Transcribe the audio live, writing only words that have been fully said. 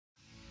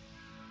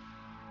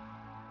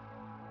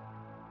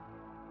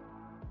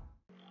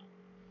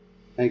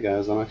Hey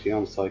guys, I'm actually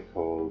on a site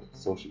called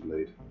Social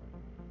Blade.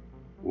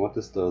 And what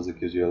this does, it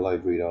gives you a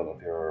live readout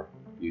of your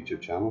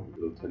YouTube channel.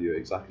 It'll tell you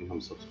exactly how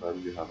many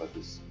subscribers you have at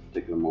this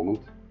particular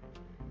moment.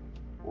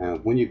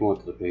 And when you go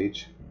onto the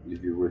page,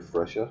 if you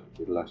refresh it,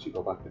 it'll actually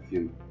go back a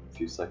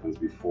few seconds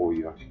before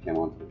you actually came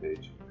onto the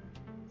page.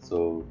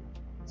 So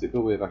it's a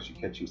good way of actually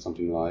catching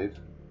something live,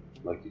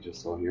 like you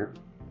just saw here.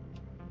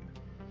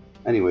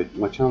 Anyway,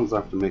 my channel's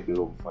after making it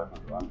over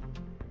 500. I'm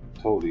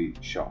totally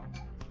shocked.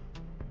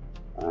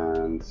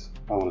 And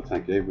I want to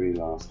thank every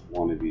last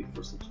one of you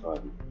for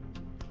subscribing.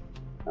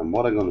 And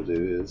what I'm going to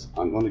do is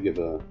I'm going to give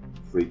a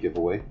free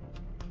giveaway.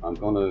 I'm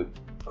going to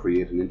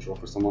create an intro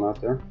for someone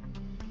out there.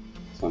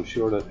 So I'm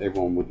sure that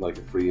everyone would like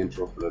a free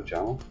intro for their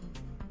channel.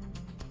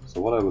 So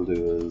what I will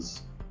do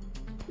is,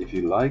 if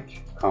you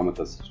like, comment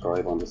and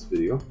subscribe on this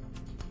video,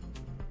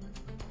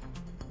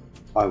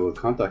 I will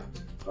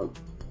contact, I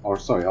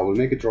will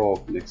make a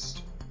draw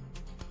next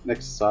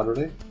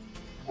Saturday,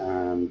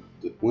 and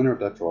the winner of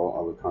that draw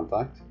I will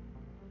contact,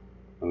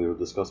 and we will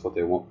discuss what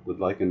they would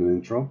like in an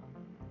intro,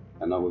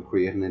 and I will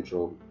create an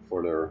intro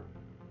for their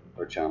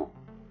channel.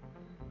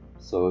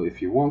 So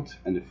if you want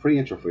a free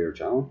intro for your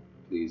channel,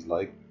 please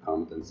like,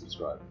 comment and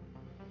subscribe.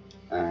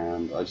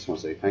 And I just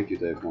want to say thank you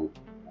to everyone,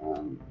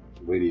 and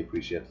really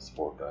appreciate the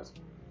support, guys.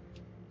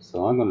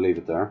 So I'm going to leave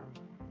it there,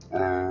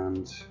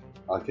 and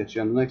I'll catch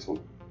you on the next one.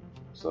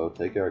 So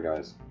take care,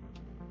 guys.